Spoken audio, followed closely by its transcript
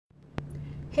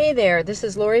Hey there, this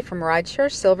is Lori from Rideshare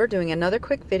Silver doing another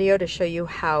quick video to show you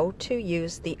how to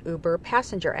use the Uber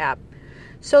passenger app.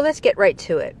 So let's get right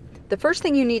to it. The first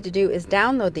thing you need to do is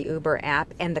download the Uber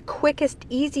app, and the quickest,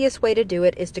 easiest way to do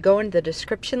it is to go into the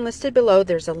description listed below.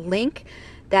 There's a link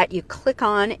that you click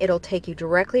on. It'll take you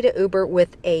directly to Uber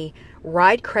with a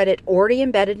ride credit already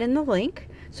embedded in the link,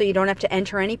 so you don't have to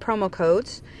enter any promo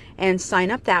codes and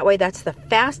sign up that way. That's the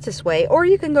fastest way. Or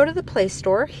you can go to the Play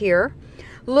Store here,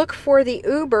 look for the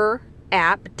Uber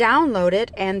app, download it,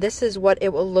 and this is what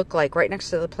it will look like right next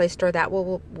to the Play Store. That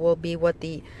will be what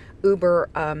the Uber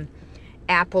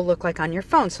app will look like on your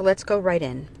phone. So let's go right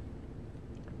in.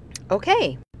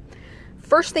 Okay.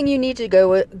 First thing you need to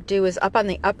go do is up on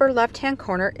the upper left-hand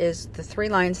corner is the three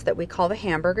lines that we call the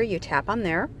hamburger. You tap on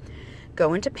there.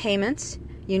 Go into payments.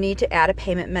 You need to add a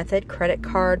payment method, credit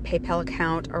card, PayPal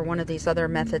account, or one of these other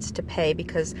methods to pay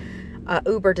because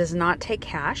Uber does not take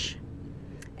cash.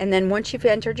 And then once you've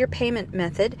entered your payment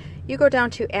method, you go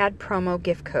down to add promo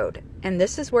gift code. And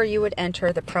this is where you would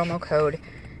enter the promo code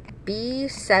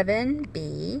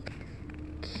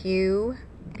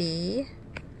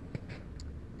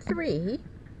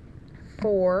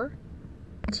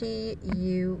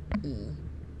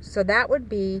So that would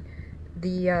be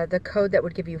the code that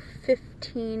would give you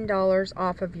 $15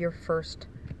 off of your first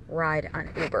ride on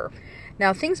Uber.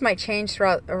 Now things might change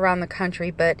around the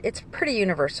country, but it's pretty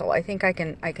universal. I think I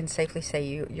can safely say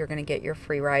you're going to get your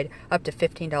free ride up to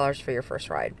 $15 for your first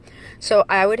ride. So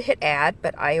I would hit add,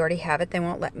 but I already have it. They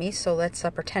won't let me, so let's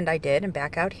pretend I did and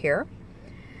back out here.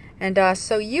 And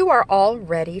so you are all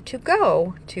ready to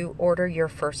go to order your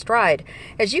first ride.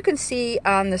 As you can see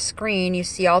on the screen, you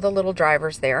see all the little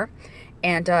drivers there.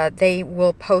 And they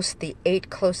will post the 8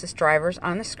 closest drivers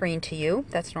on the screen to you.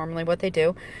 That's normally what they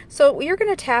do. So you're going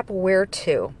to tap where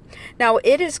to. Now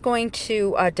it is going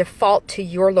to default to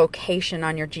your location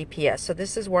on your GPS. So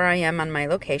this is where I am on my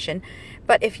location.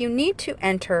 But if you need to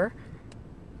enter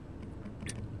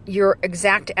your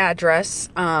exact address,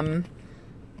 I'm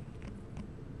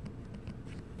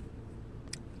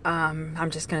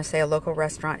just going to say a local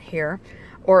restaurant here,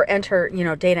 or enter,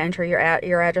 data enter your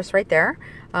address right there.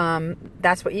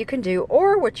 That's what you can do.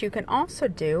 Or what you can also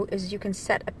do is you can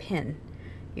set a pin.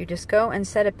 You just go and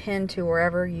set a pin to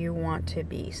wherever you want to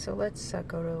be. So let's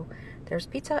go to, there's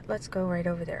Pizza Hut. Let's go right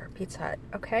over there, Pizza Hut.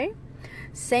 Okay.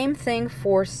 Same thing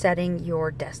for setting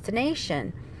your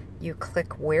destination. You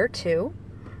click where to.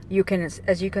 You can,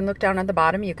 as you can look down at the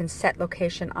bottom, you can set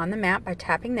location on the map by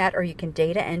tapping that, or you can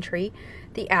data entry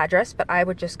the address, but I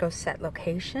would just go set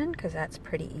location because that's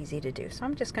pretty easy to do. So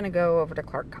I'm just going to go over to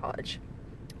Clark College.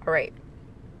 All right,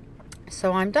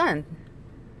 so I'm done.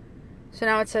 So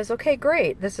now it says, okay,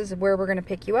 great. This is where we're going to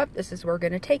pick you up. This is where we're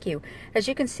going to take you. As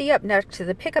you can see up next to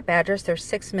the pickup address, there's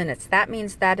 6 minutes. That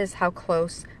means that is how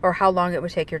close or how long it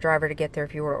would take your driver to get there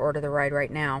if you were to order the ride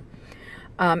right now.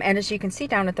 And as you can see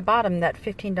down at the bottom, that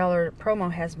 $15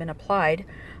 promo has been applied,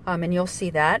 and you'll see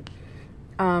that.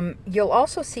 You'll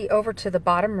also see over to the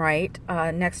bottom right,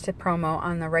 next to promo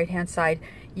on the right-hand side,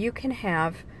 you can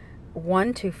have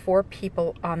 1 to 4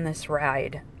 people on this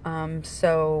ride.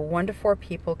 So 1 to 4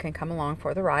 people can come along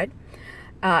for the ride.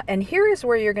 And here is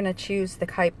where you're going to choose the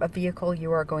type of vehicle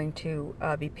you are going to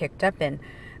be picked up in.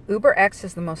 Uber X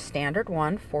is the most standard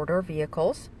one, 4-door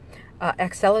vehicles.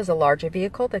 XL is a larger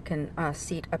vehicle that can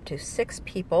seat up to 6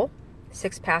 people,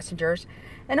 6 passengers.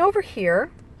 And over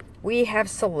here, we have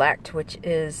Select, which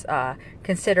is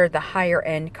considered the higher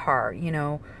end car,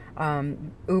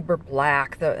 Uber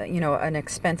Black, an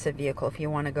expensive vehicle if you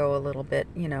want to go a little bit,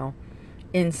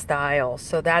 in style.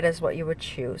 So that is what you would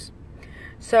choose.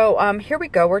 So here we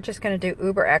go. We're just going to do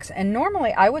Uber X. And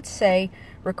normally I would say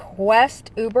request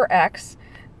Uber X,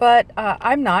 but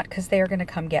I'm not, because they are going to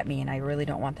come get me, and I really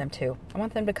don't want them to. I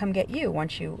want them to come get you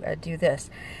once you do this.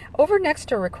 Over next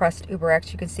to request Uber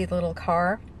X, you can see the little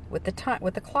car with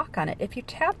the clock on it. If you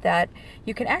tap that,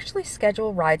 you can actually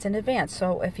schedule rides in advance.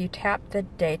 So if you tap the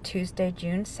day, Tuesday,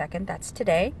 June 2nd, that's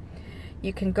today,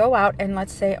 you can go out and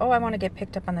let's say, oh, I want to get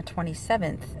picked up on the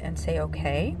 27th, and say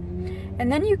okay.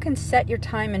 And then you can set your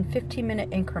time in 15-minute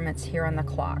increments here on the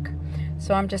clock.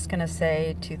 So I'm just going to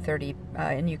say 2:30,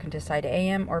 and you can decide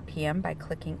AM or PM by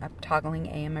clicking up, toggling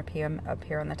AM or PM up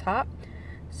here on the top.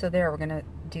 So there, we're going to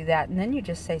do that, and then you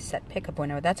just say set pickup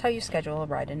window. That's how you schedule a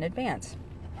ride in advance.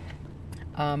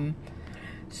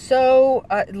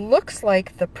 It looks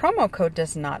like the promo code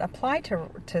does not apply to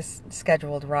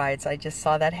scheduled rides. I just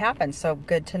saw that happen, so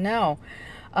good to know.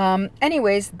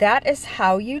 Anyways, that is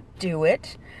how you do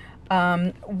it.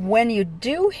 When you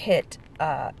do hit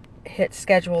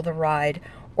schedule the ride,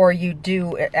 or you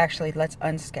do, actually, let's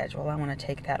unschedule. I want to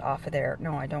take that off of there.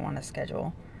 No, I don't want to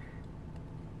schedule.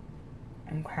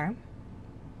 Okay.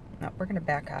 No, we're going to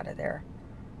back out of there.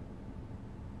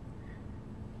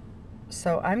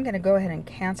 So I'm going to go ahead and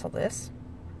cancel this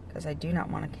because I do not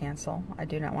want to cancel. I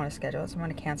do not want to schedule it, so I'm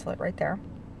going to cancel it right there.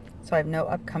 So I have no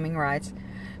upcoming rides.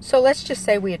 So let's just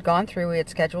say we had gone through, we had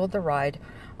scheduled the ride.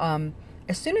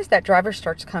 As soon as that driver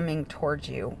starts coming towards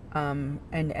you,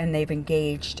 and they've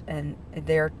engaged and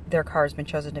their car has been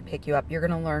chosen to pick you up, you're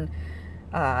going to learn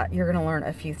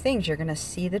a few things. You're going to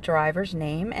see the driver's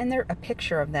name and a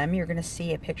picture of them. You're going to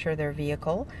see a picture of their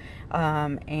vehicle,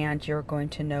 and you're going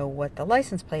to know what the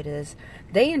license plate is.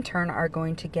 They, in turn, are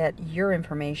going to get your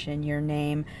information, your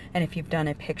name, and if you've done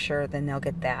a picture, then they'll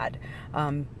get that.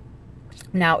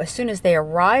 Now, as soon as they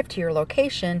arrive to your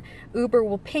location, Uber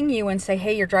will ping you and say,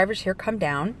 hey, your driver's here, come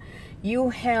down.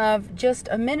 You have just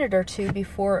a minute or two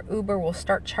before Uber will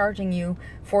start charging you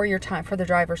for your time, for the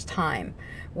driver's time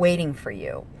waiting for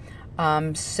you.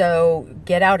 So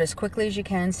get out as quickly as you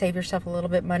can, save yourself a little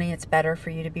bit of money. It's better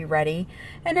for you to be ready,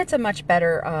 and it's a much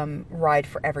better ride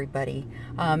for everybody.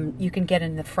 You can get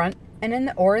in the front and in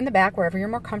the back, wherever you're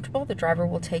more comfortable. The driver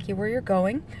will take you where you're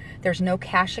going. There's no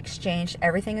cash exchange.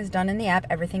 Everything is done in the app.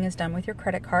 Everything is done with your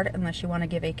credit card, unless you want to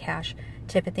give a cash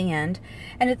tip at the end.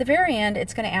 And at the very end,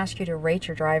 it's going to ask you to rate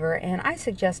your driver, and I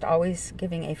suggest always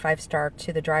giving a 5-star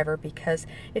to the driver, because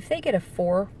if they get a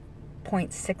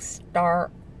 4.6-star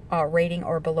rating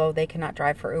or below, they cannot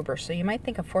drive for Uber. So you might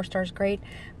think a 4-star is great,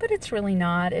 but it's really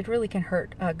not. It really can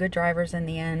hurt good drivers in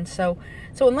the end. So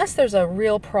unless there's a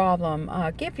real problem,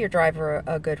 give your driver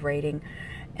a good rating.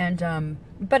 And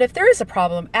but if there is a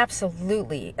problem,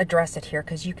 absolutely address it here,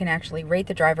 because you can actually rate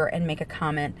the driver and make a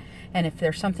comment. And if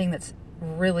there's something that's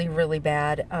really, really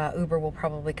bad, Uber will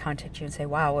probably contact you and say,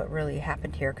 wow, what really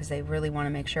happened here, because they really want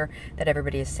to make sure that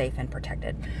everybody is safe and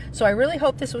protected. So I really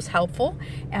hope this was helpful.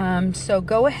 So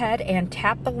go ahead and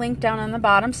tap the link down on the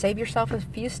bottom, save yourself a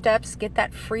few steps, get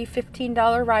that free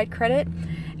 $15 ride credit,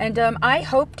 and I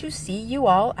hope to see you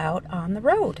all out on the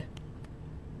road.